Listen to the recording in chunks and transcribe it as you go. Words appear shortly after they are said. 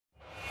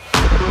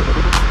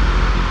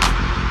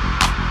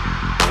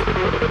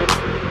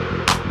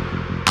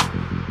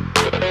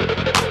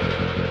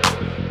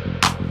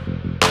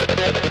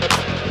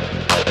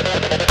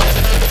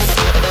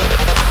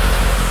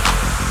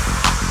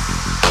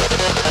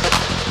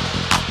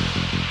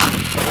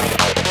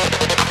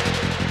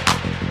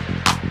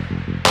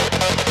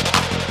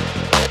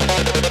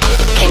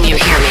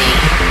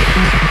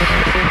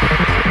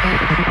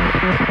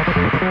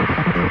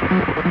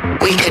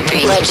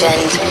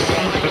legend.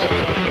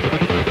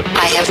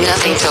 I have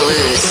nothing to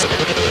lose.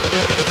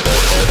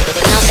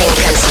 Nothing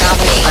can stop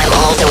me. I'm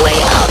all the way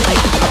up.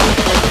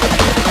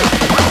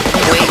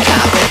 Wake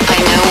up. I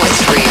know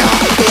what's real.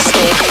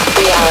 Escape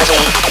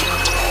reality.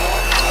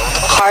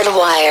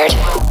 Hardwired.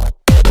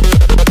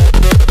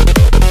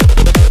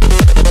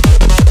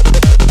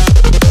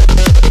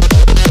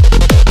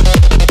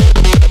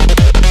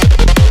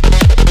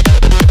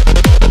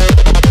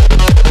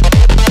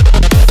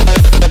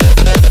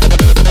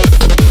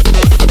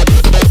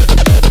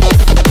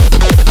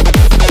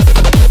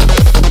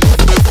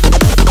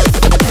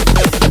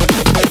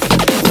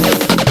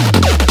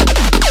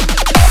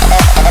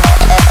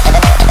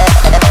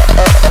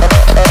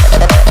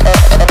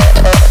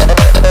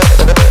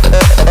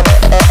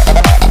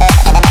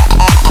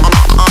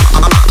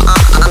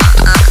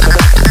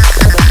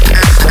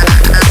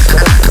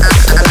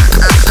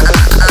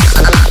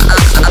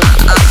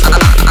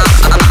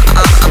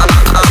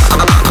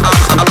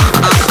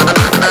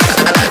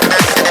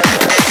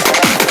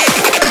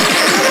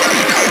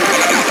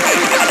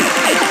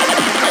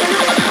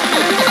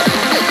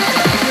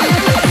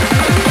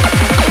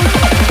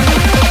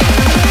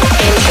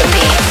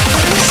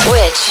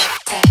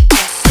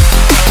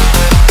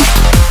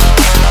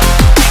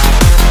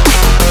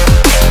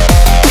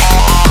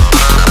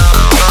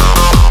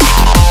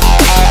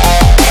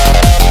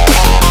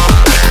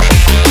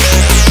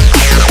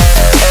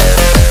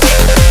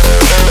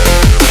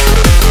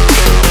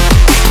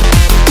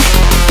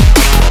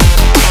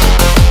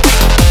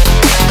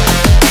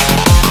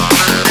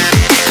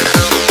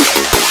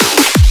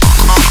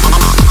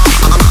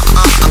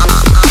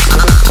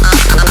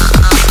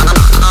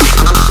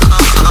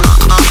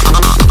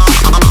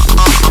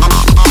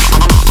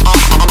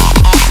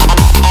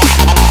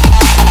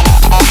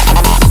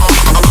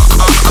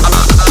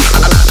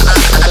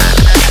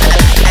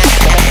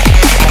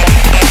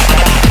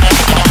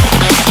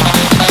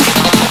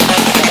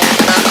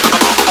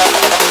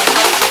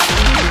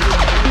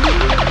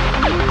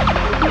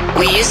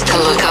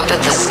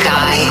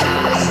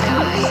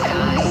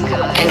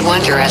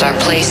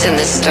 In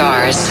the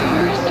stars.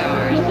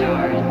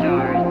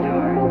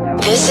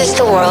 This is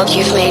the world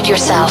you've made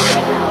yourself.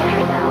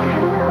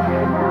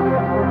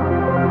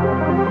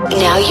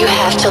 Now you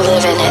have to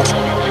live in it.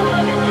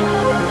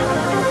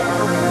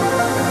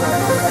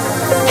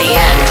 The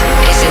end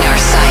is in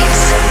our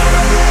sights.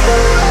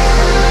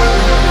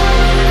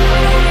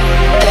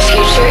 The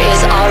future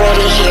is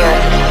already here.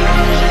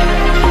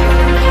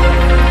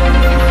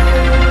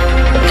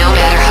 No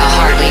matter how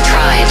hard we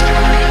tried,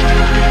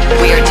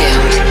 we are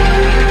doomed.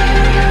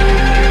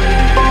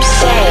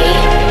 Say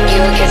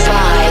your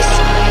goodbyes.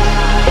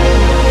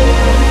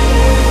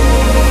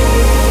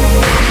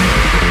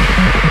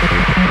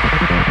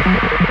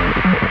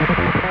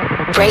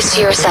 Brace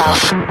yourself.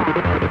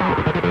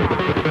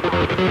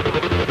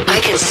 I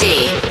can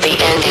see the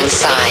end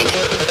inside.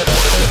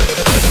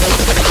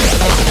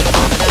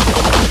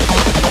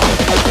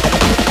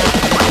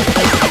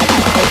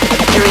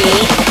 3,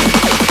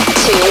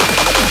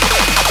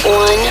 2,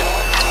 1.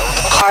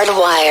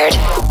 Hardwired.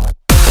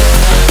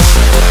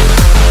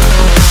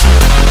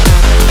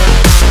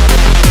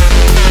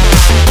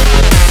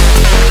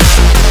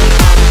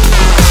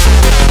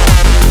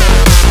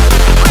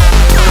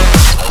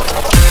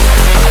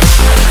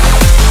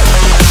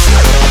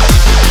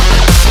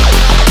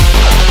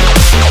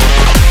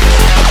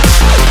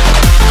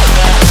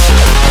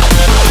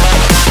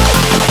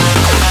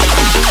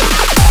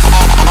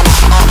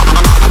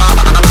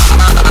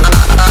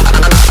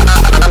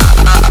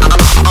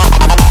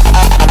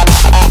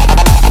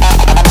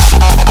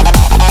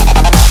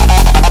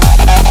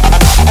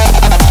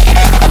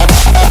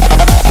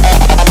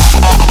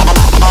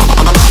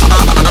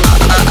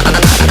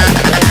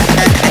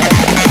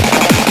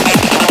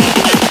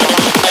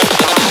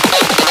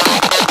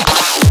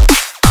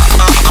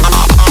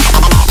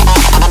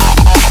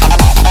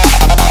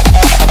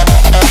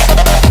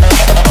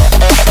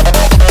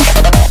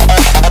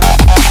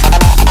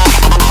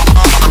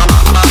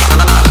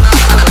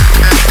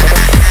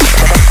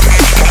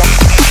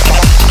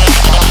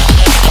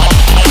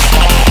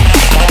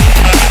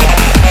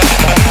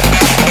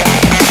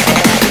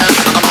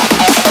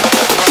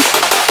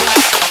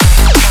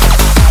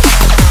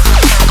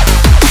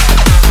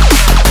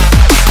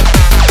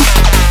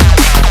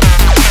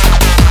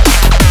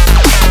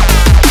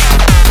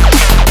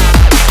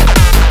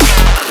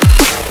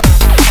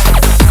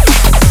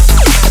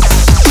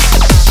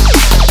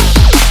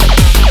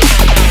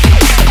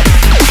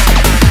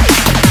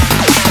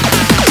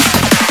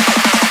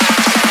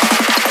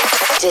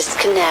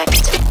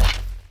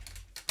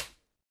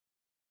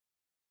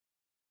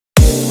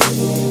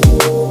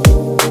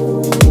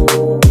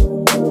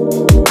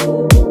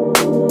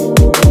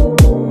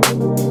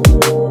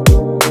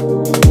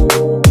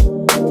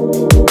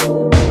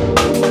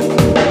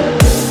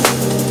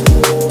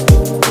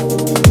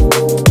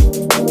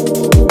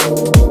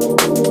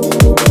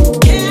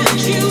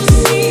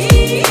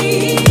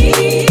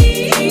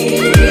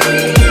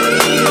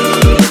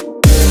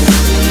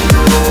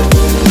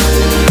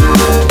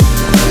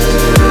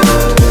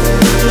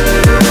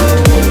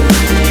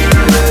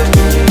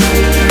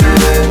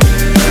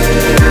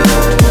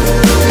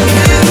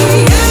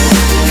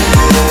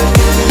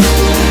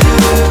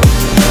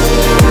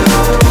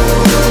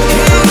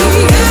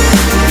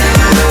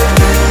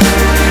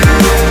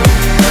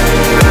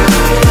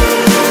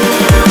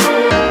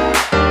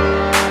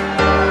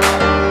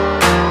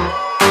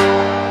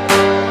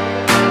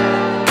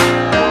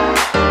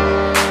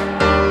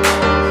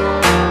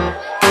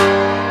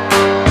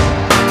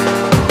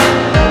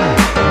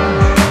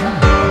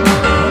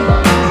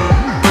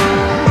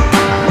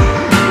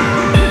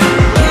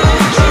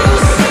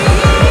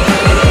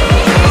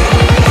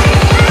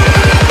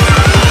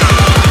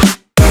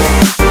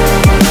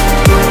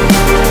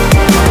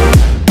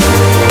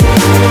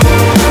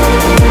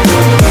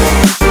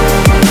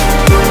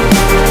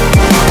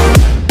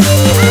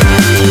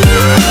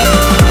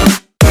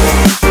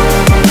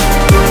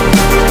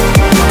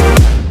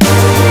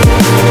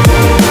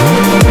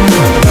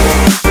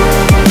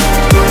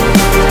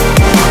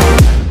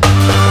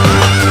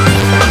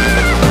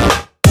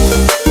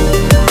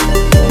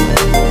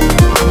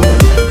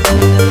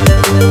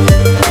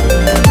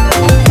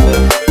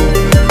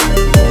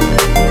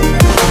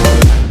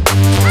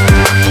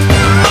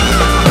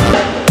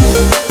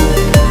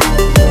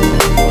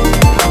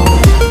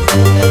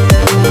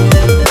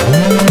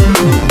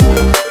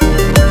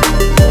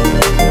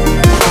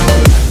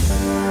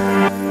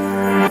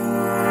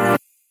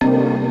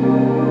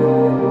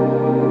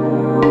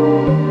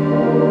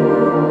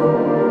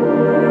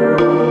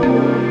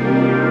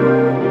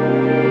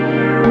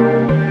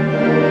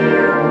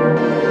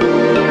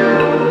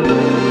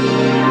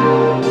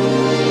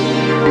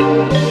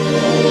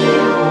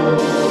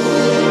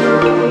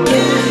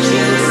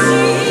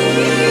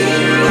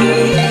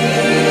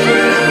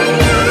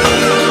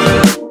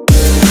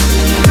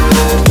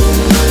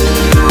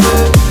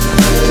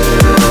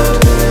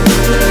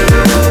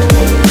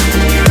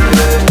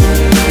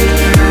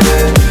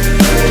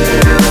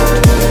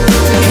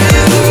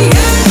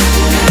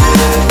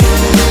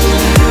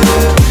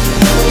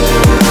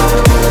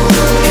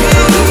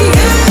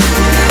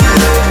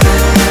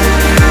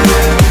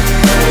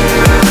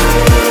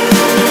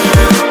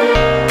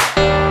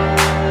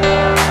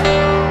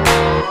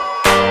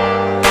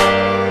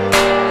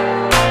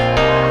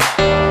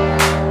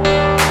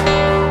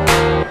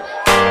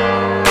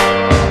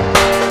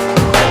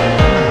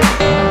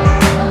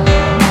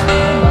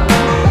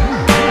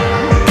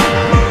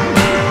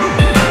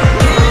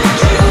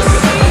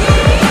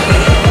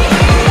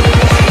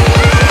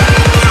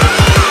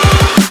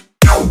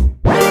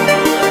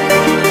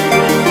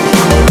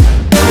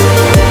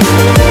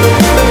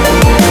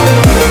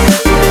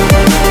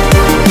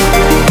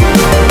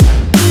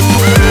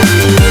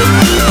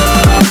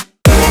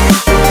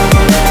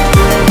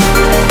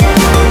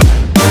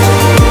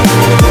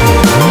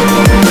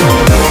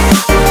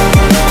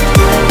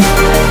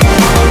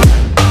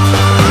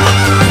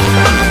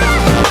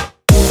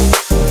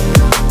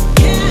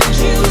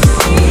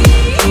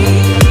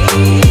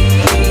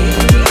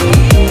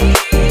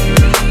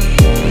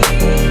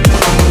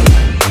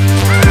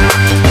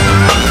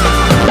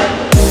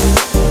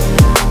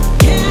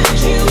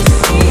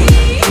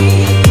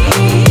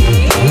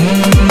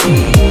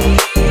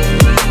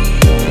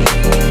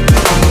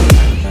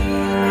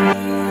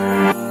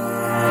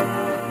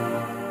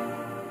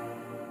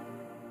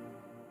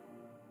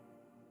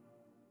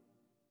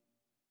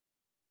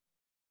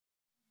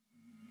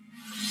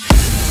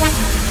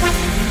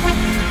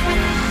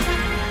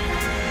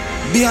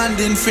 beyond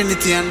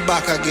infinity and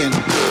back again.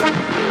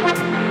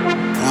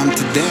 On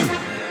to them.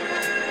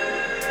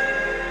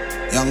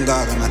 Young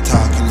dog and I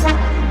talking.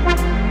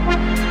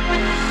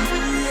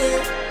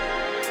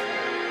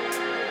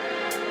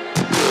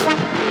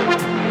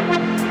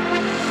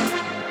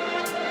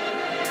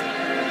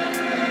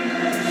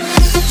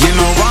 You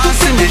know want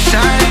see me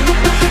shine.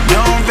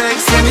 Don't vex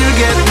when you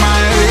get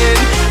married.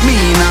 Me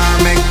nah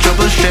make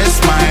trouble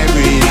stress my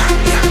brain.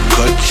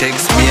 Cut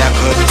checks me I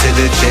cut to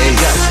the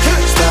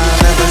chase. Start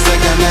never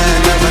second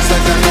hand, never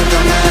second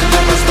hand,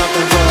 never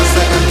stopping for a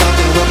second,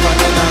 talking up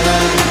and in a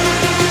line.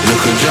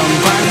 Look a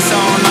jump and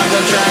sound, I go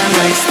try and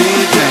make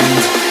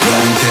statements.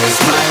 Don't test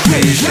my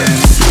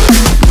patience.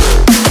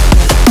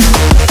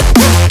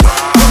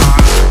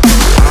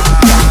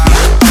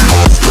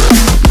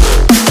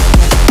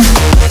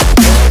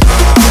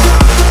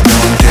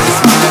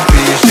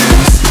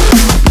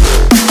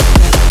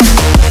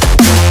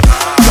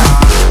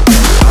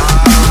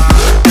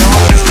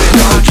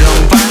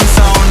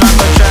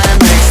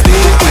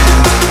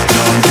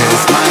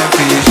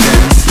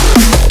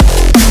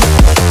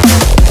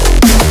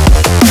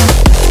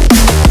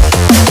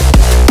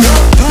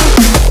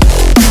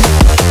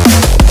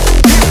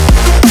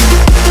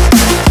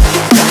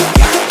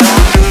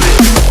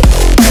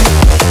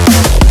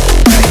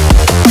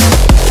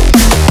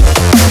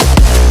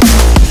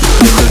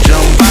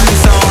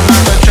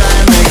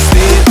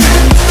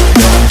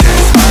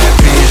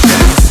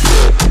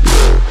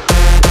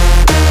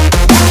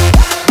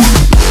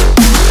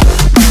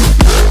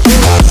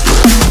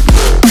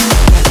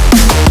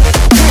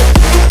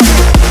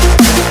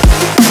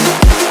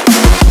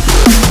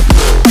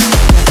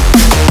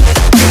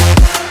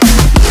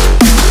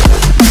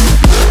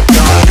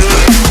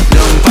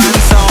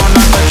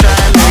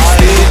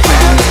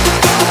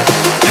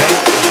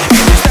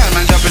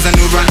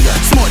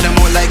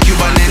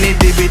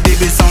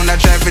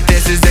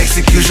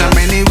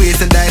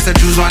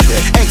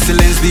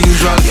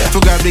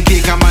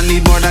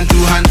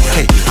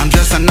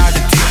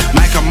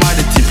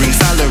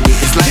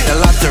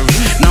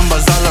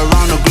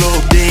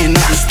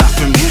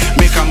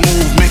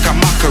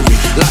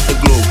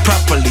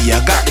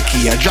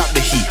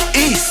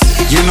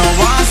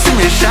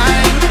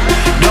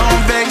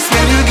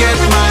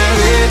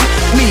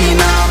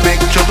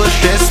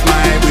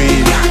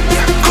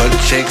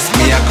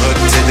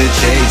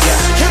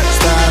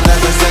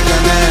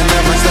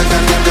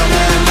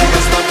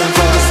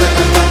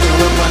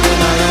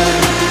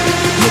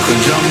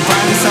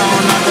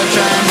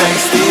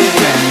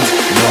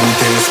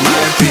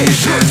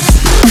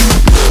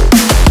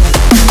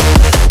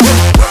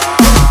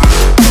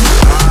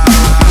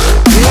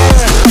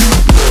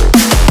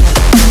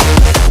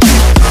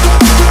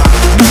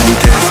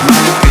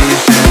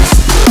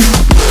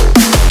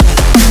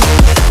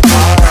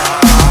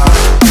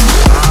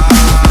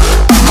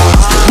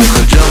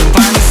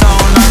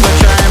 Sound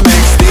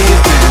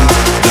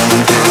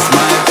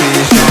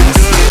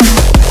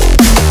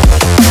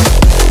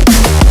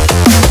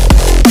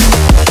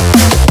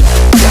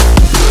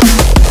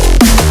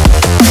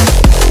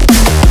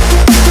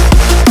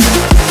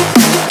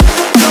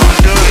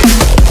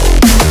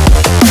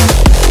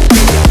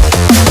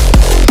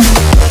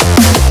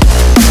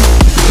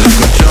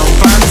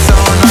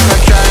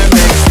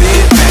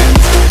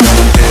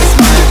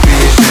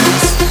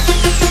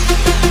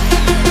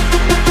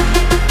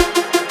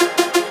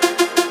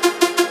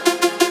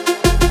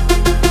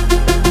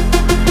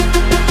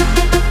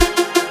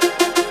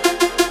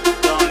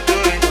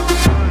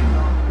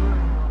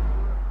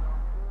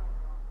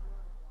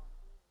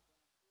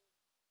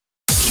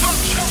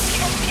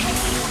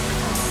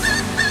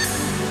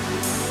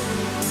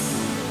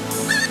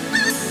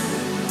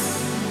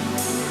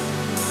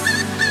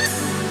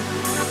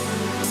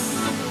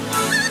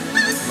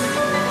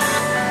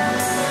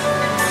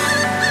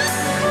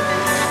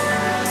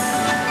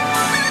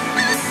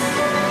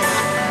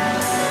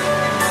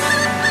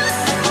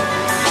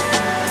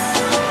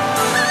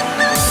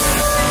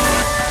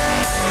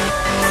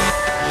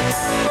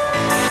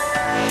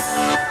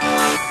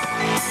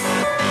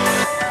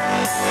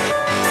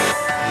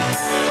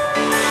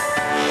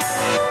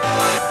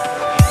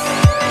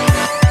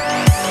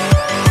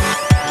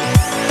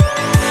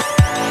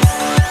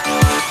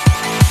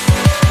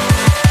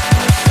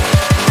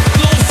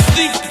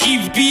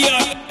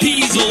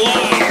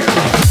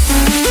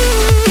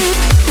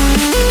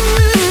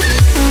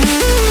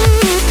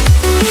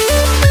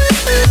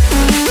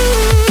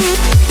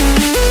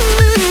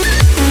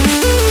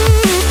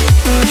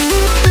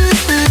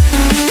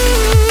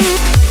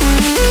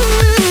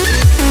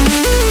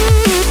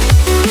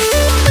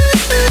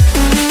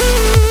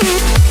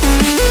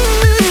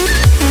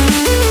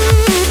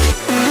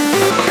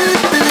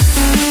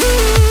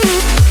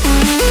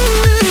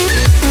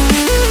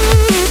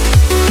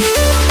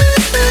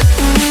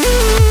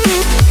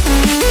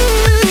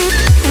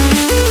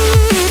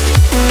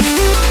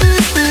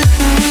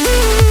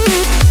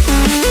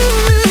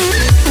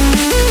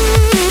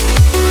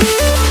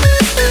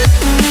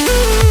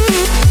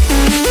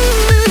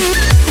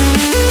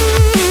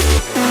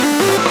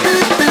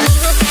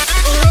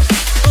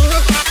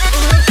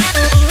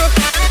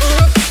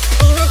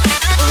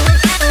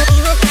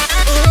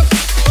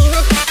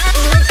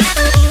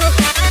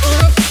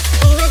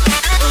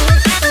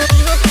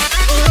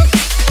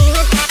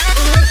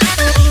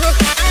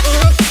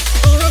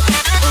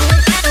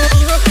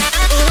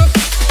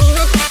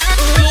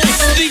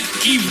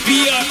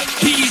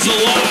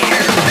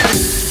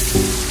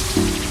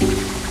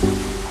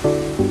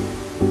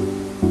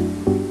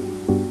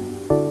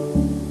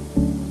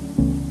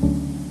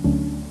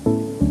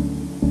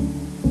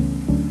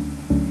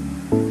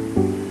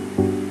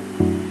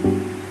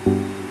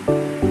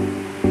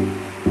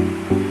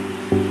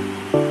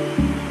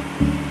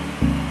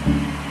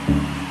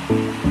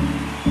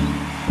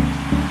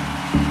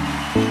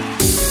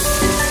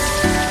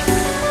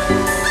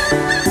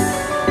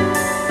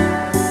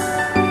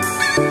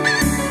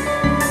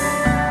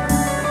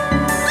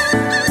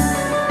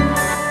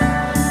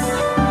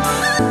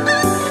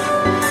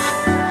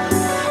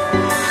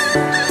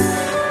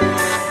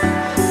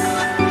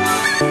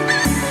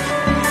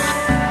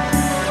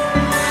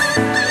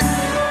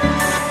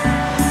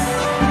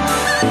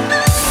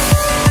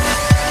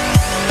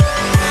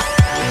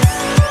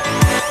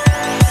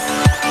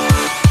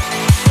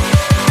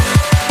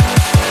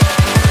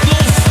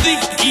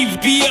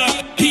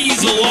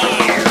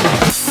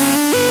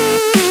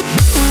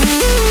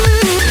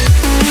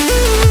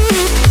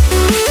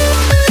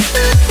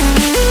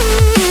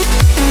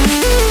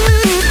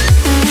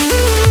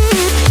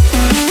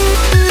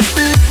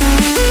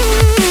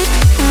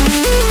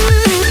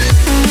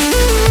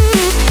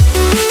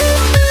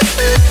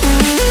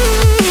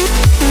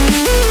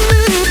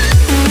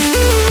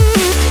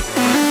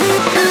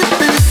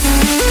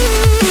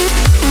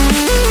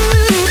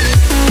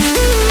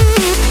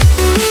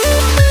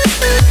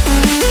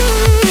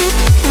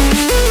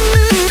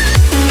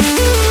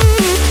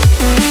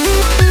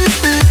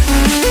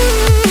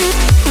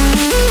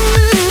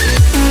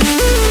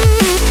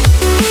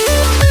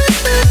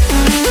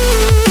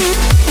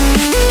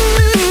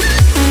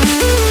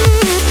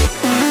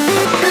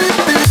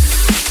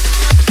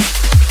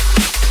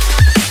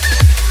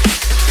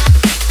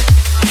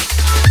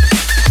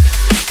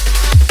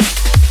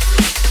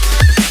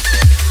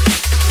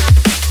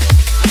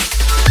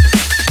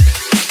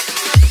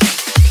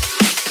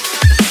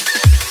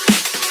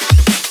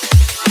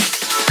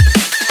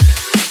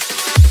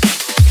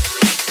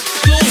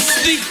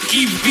think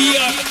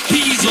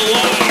VIP's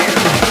alive.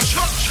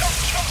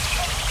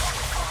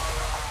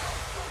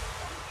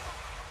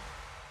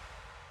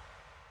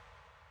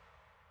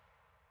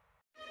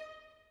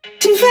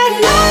 You've had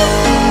love,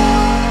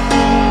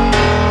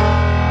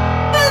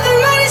 but the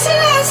money's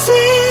lost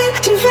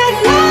it. You've had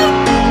love,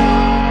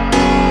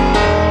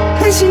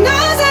 and she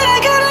knows that I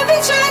gotta be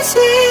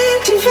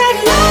trusted. You've had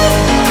love,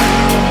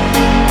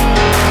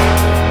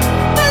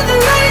 but the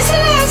money's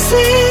lost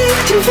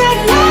it. You've had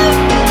love,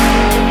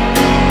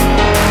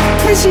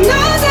 and she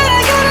knows that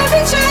I gotta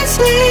be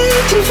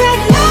trusted. You've had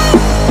love.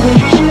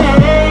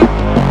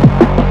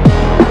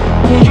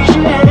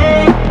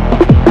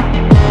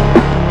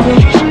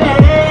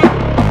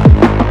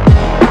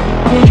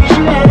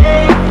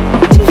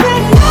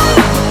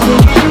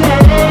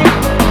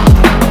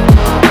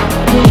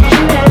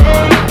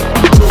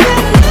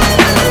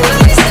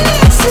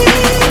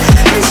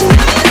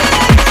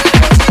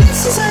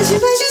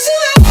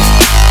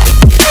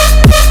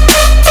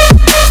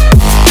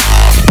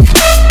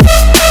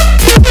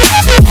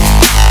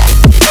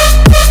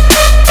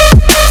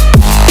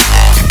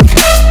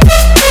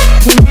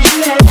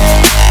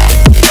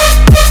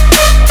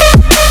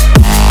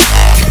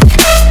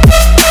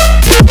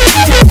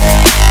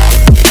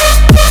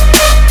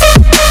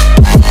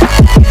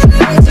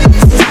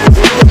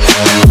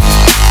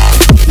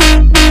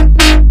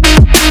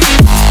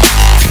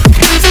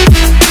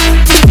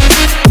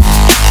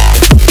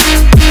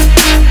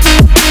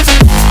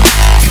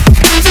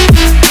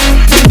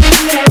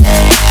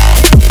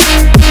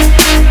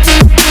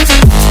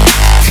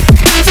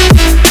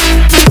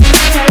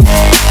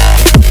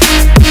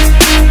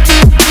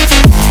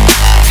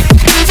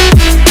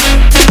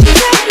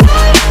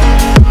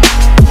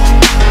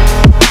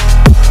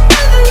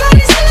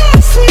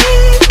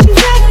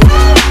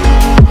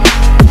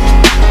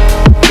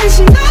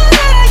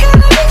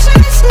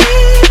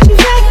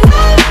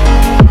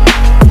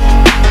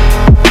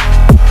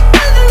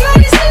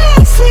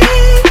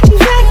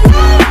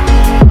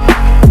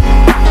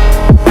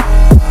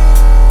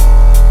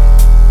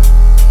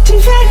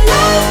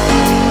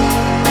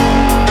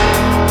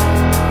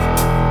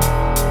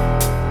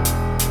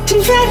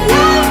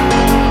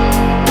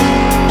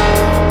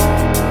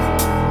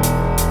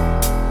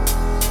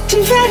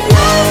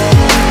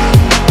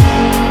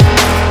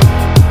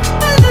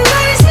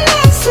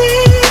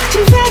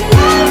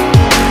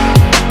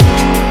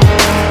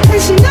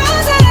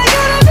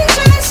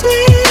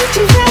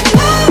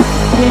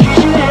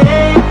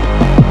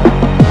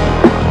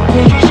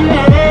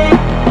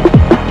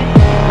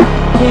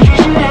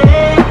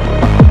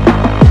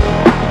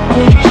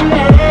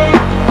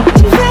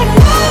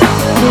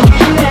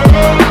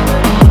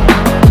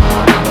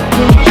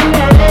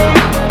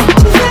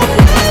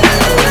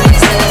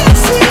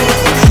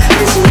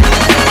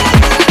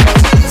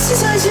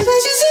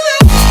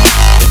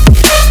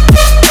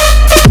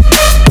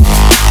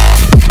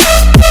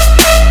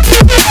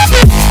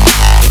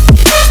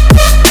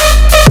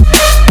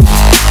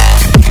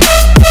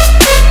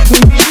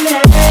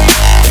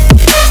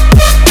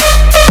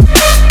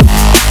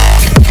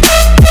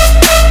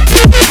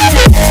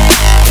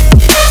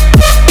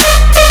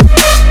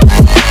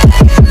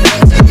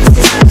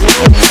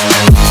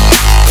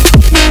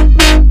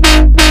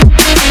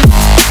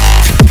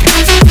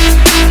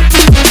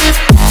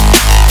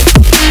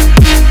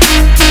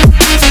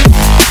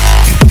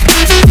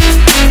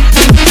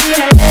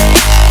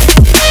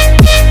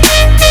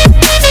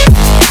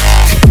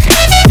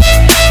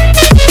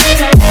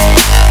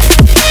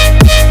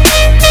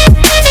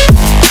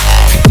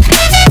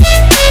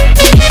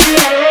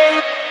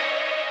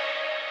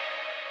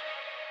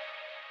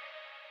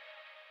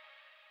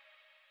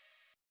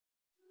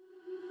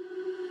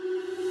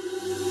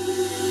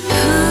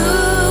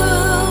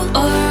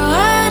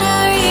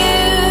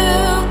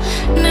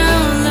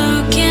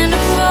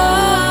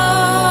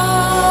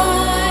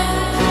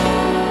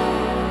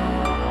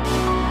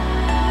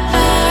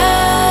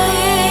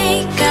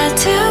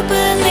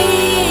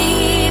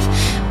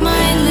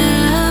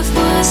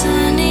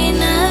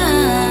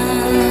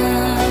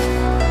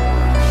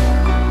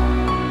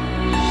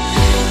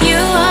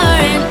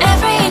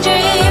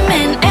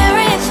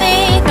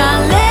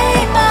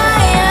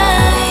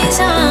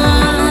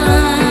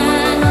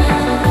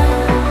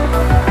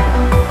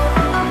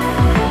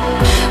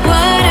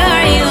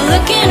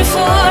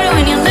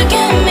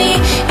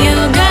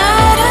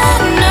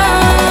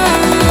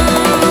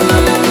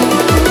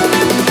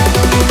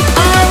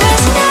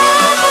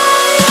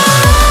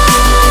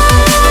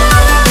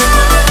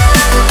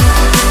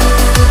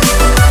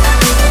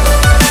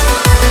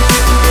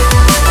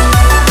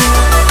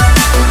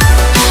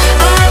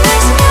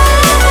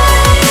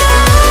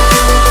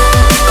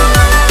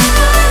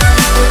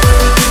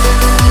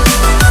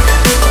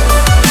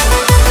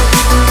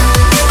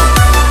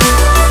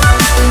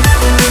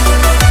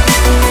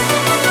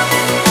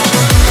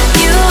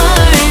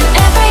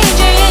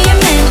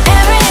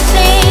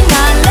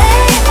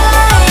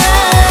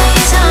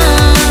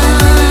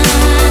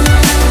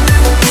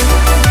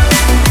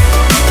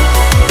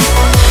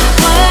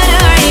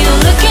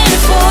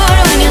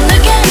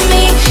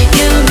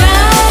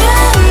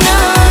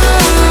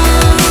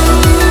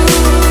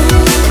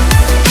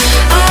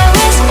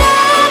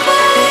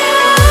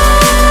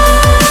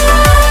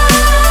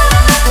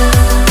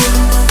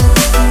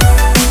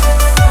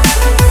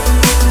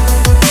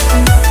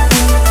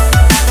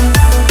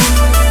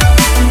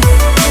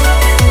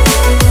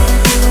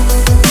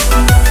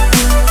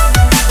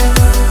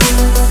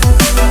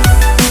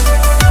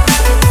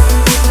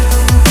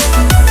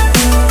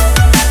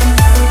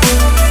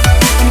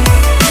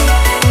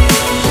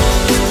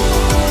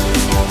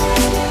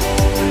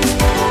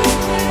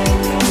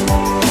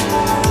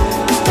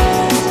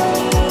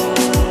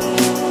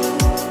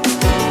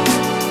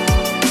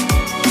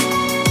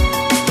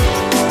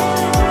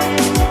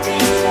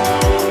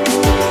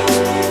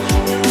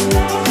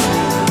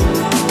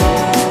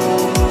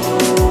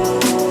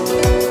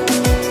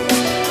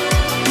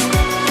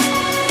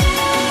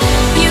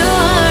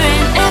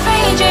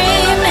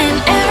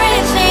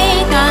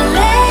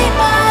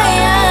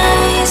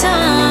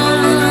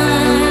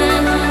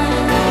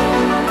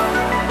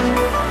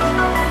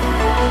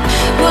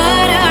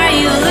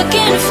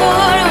 looking for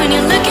when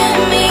you look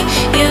at me.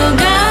 You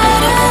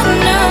gotta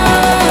know.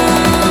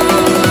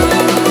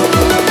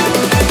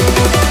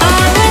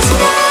 I was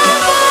never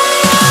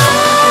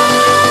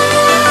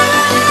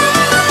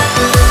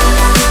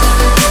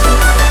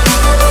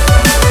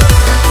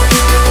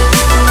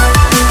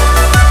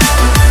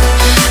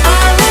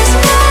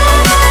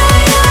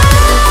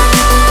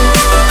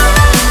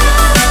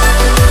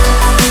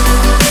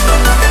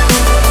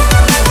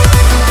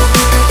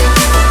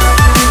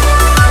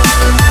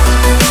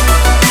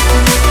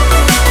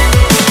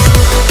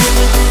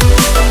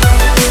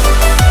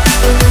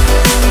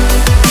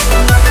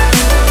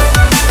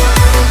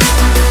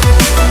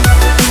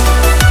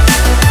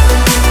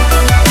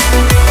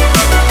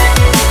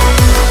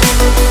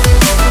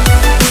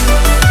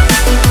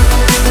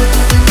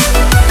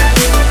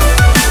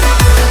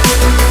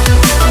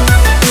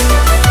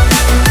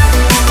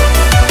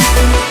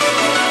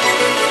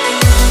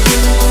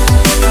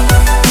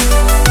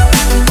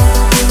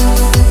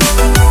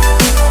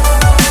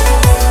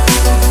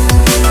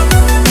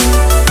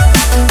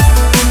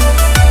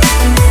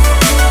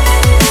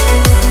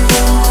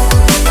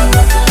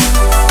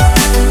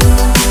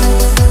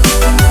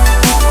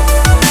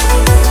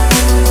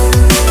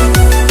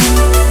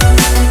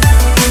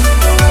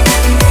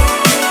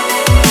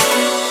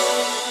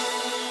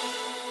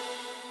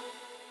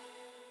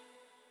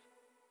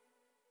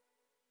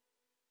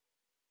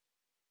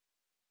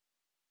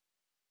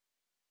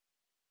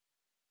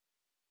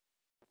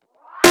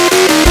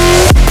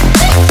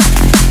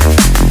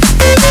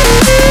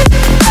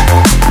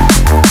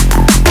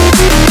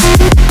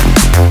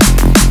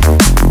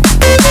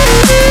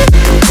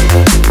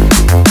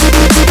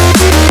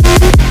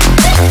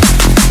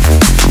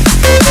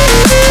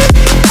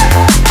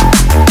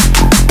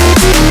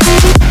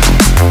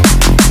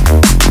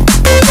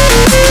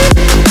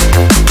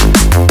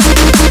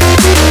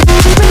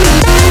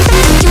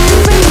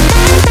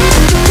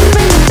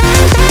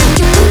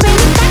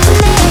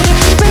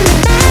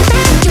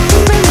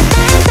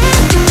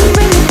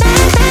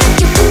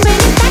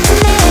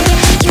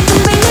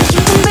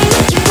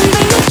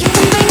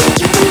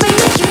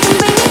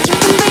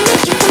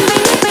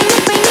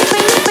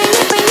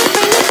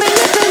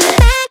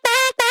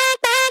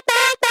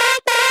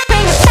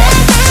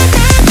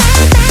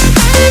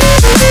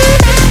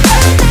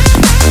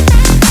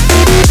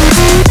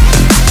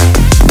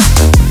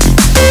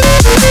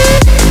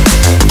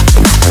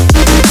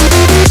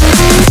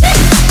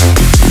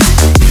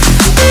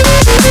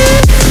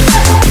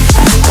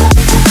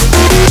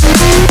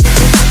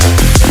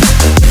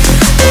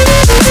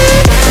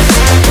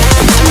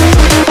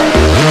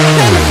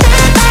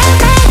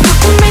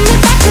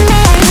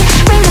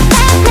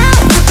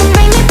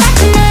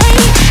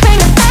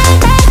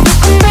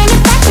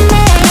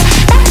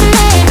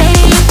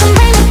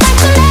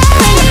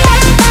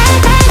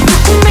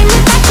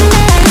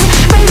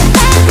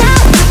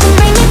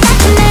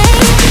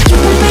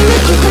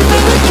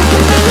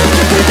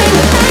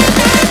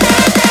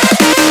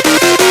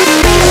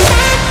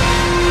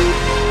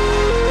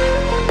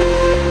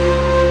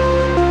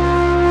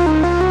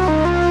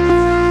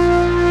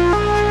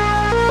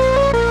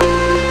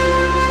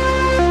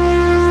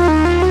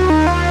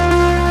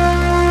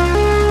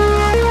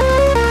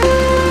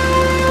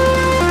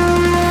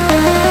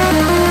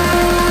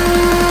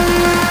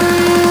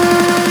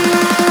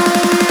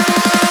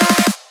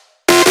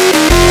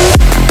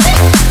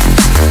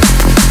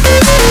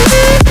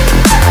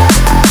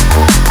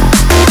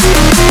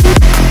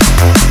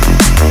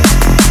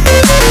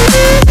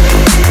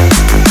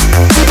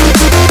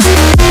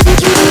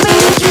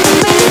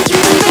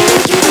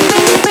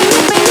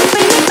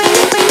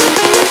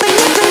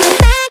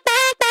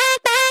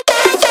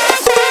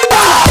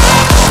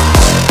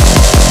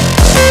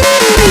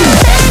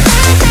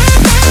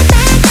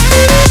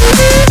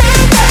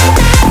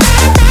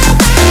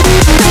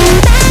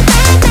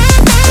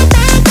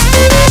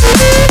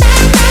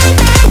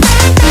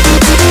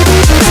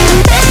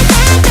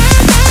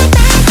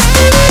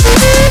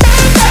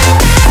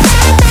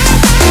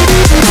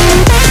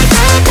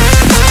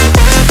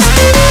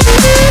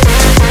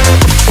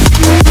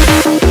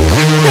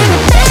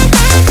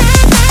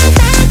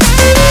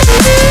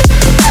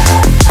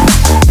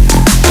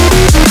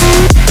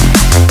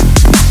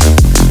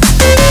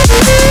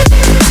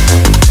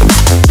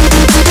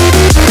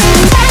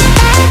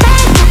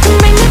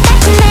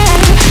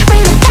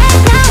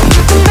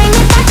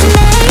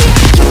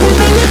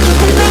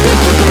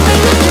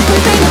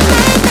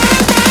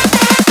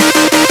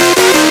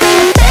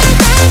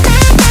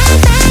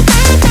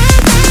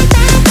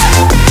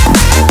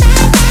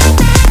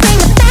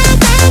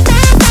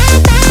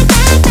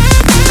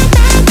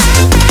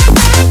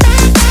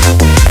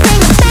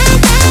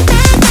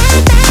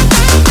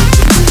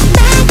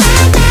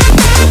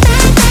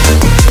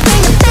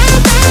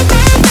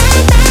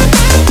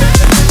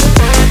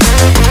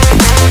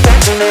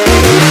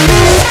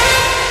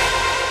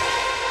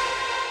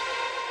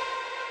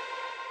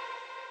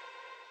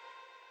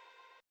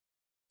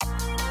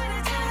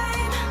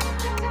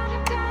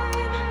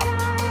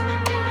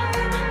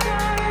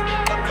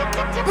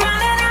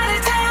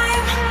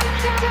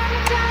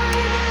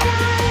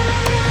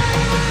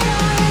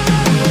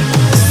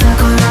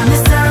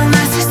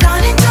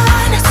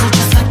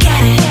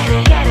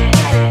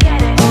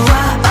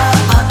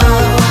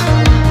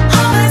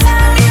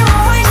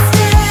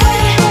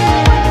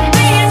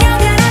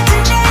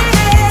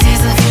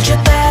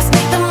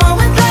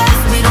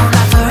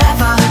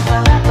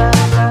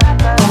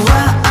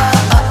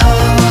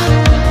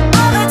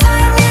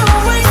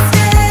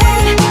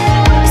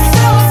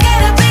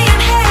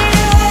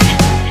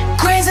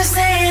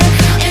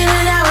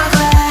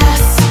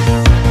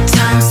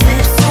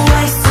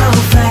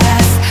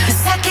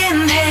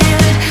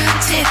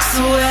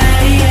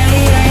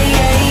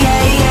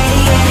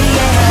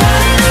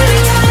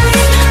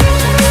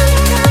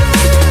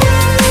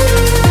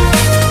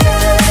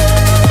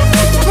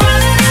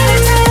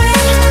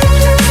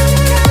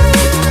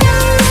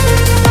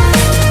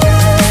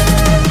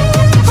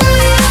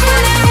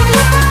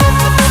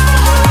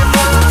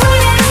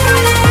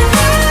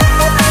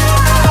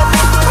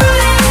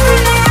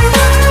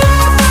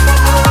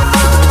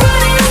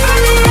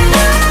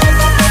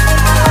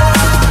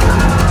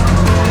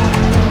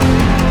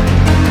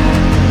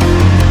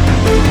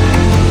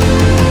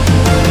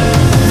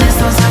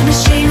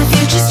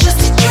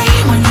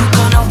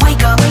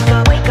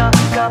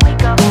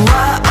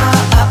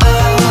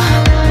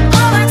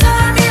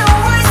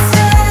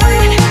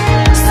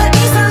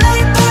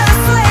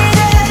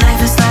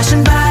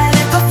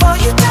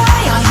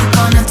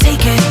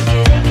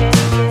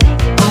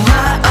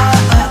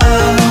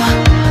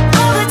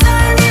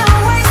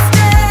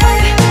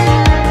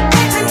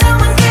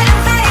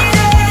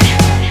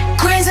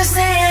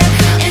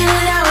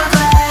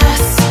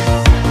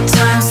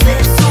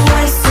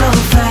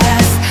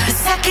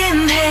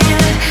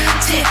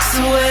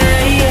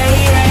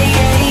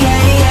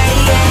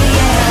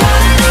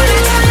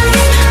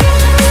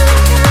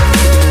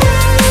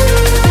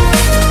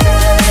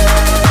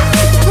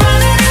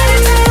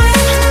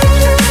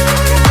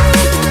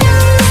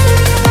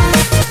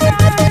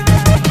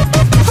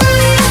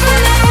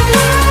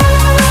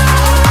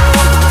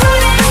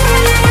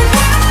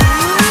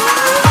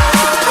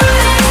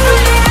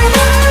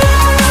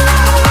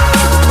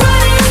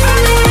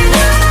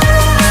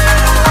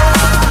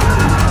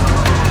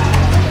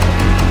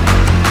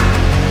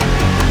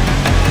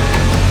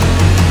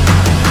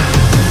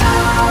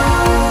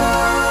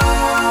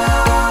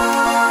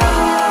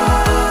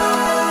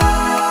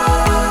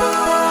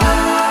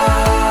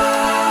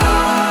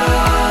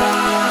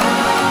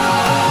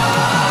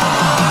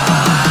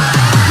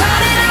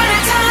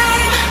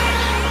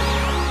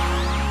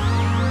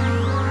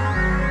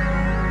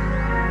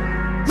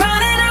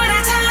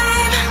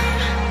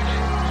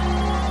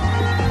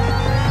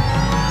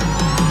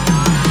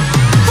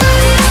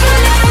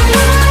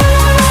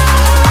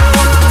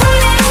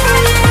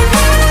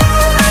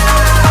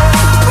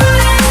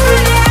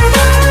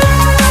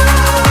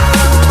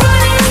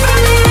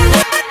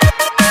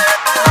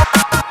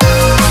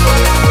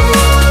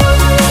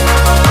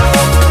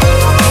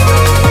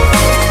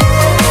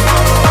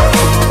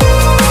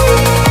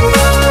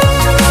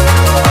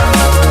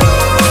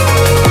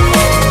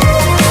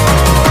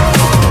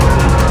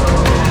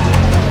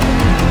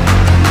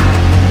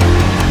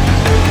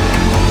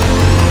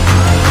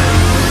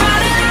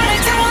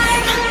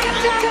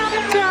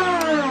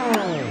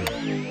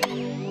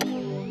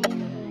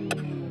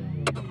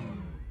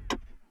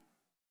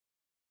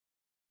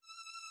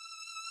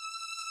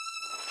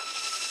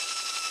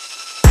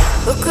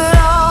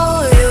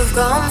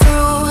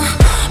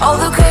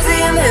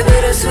and they're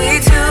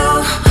bittersweet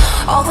too.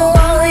 All the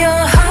while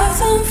your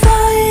heart's on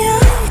fire,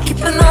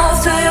 keeping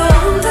off to your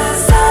own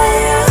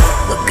desire.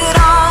 Look at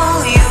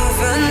all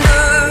you've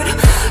endured,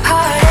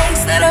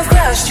 heartaches that have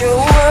crushed your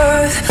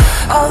worth.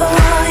 All the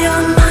while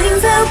your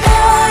mind's at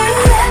war,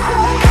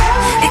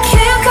 you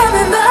keep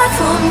coming back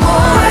for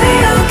more. Why do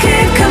you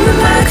keep coming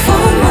back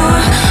for more?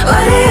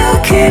 Why do you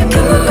keep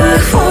coming back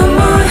for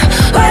more?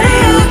 Why do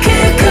you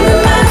keep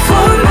coming back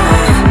for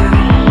more?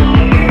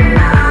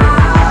 Why do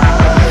you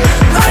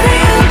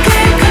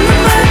keep coming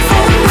back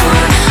for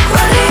more?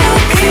 Why do you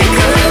keep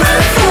coming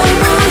back for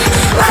more?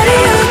 Why do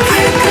you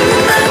keep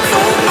coming back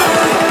for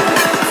more?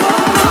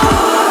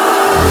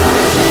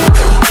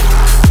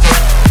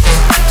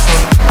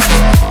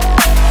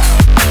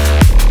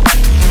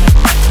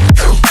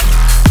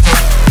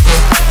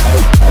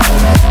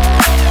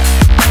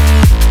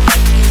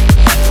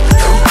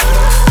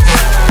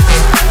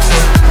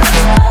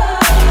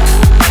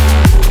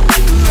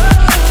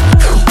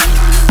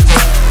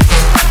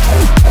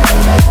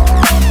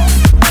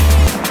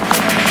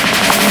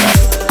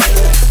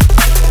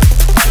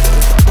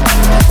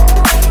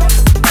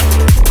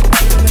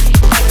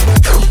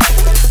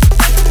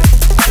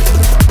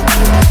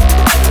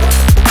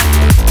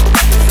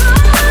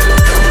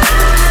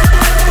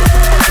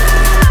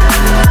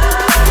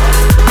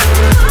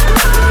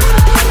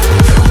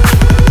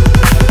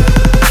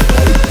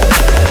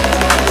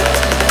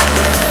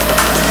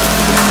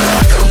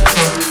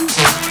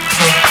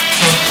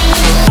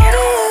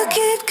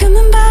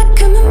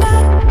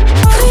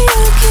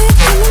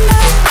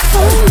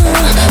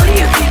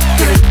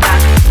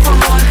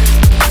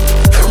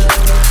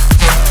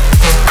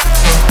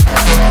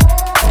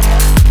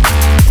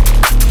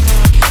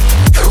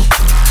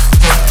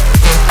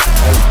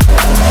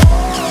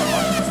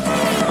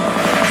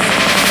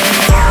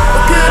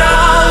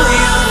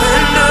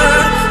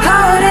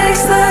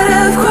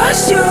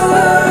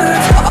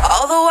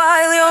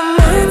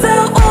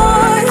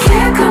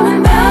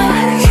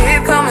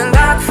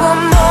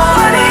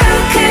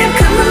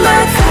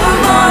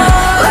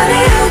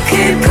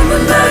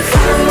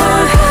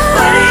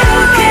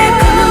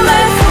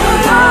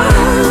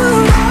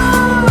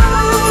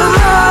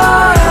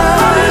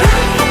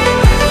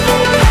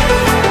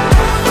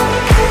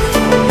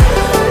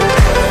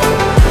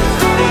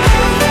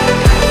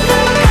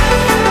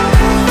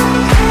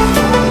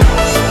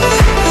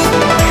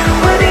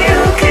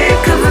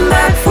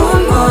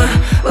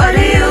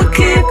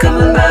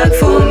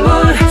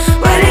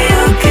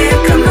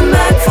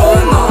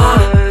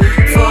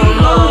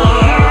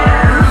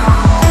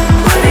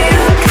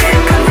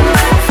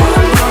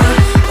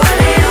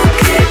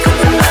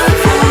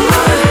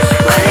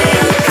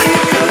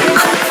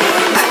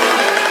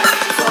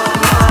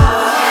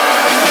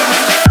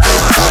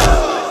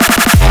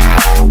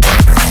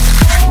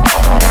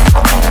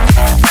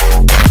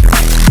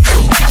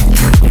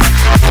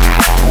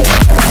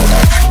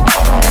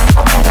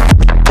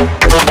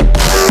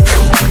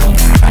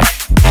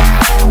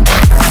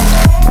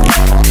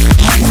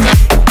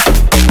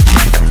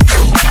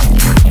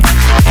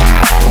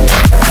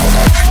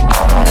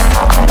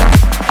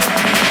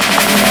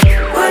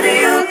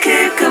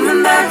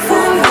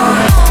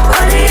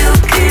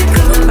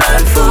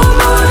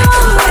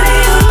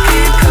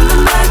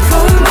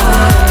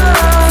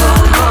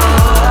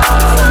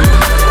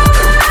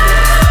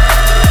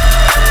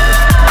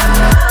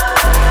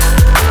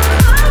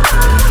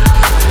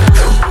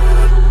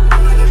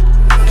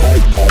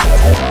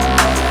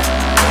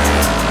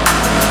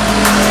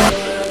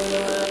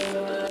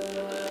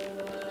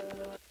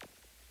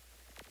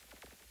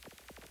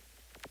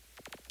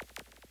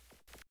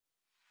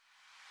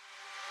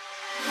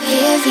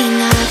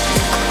 Giving up,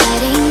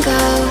 letting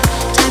go,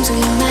 times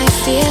we might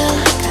feel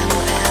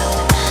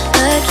compelled,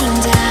 looking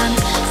down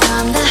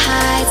from the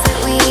heights that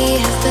we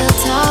have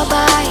built all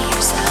by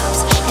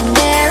ourselves. And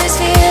there is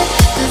fear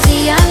of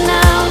the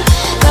unknown,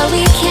 but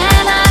we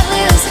cannot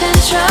lose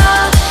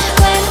control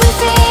when we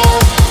feel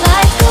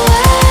like the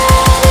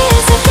world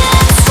is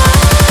against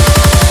us.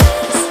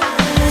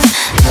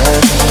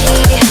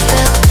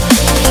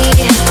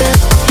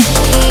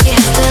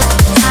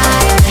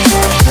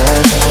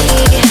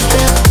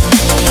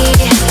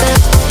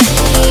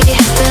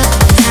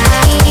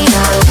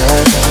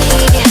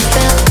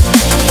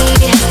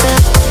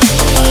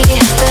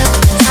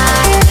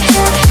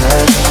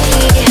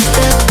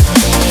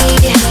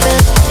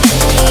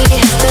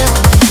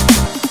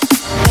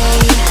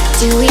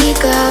 Do we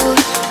go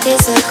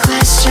is a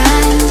question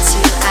to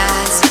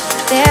ask.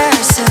 There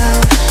are so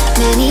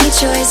many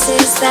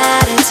choices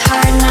that it's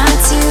hard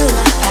not to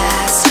look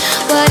past.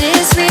 What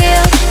is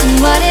real and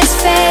what is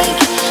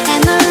fake,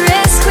 and the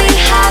risk we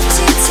have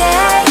to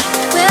take.